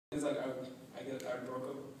It's like I broke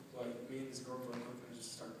up, like me and this girl broke up and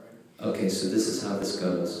just started writing. Okay, so this is how this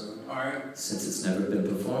goes. Alright. Since it's never been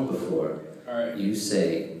performed before, Alright. you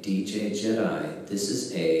say, DJ Jedi, this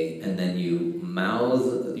is A, and then you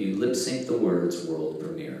lip sync the words world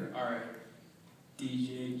premiere. Alright.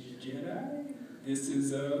 DJ Jedi, this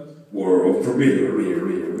is a world premiere.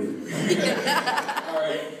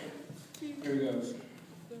 Alright. Here it goes.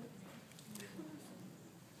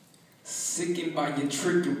 Sickened by your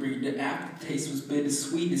trickery, the aftertaste was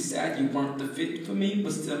bittersweet. It's sad you weren't the fit for me,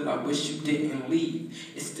 but still I wish you didn't leave.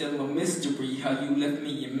 It's still a mystery how you left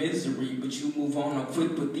me in misery, but you move on or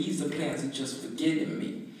quit, but these are plans of just forgetting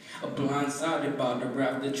me. A blindsided by the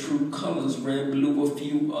rap, the true colors, red, blue, a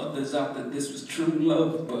few others out that this was true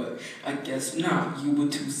love, but I guess not, you were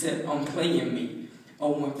too set on playing me.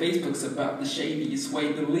 Oh, when Facebook's about the shadiest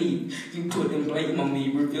way to leave, you putting blame on me,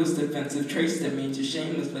 reveals defensive traits that means your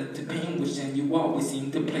shame has led to pain, which then you always seem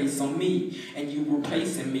to place on me. And you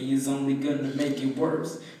replacing me is only gonna make it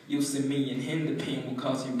worse. You'll see me and him, the pain will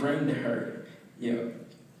cause your brain to hurt. Yo.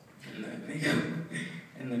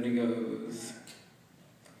 And then it goes,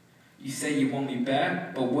 you say you want me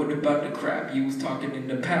back, but what about the crap you was talking in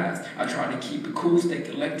the past? I try to keep it cool, stay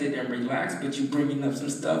collected and relaxed, but you bringing up some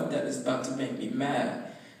stuff that is about to make me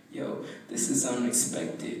mad. Yo, this is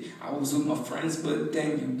unexpected. I was with my friends, but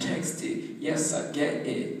then you texted. Yes, I get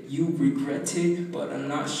it. You regret it, but I'm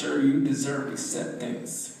not sure you deserve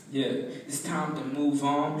acceptance. Yeah, it's time to move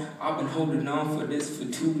on. I've been holding on for this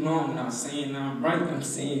for too long. Not saying I'm right, I'm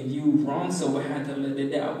saying you wrong, so I had to let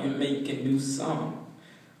it out and make a new song.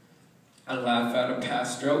 I laugh out of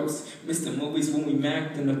past strokes, miss the movies when we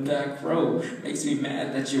macked in the back row. Makes me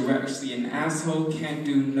mad that you're actually an asshole. Can't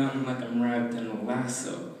do nothing like I'm wrapped in a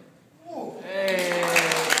lasso. Hey.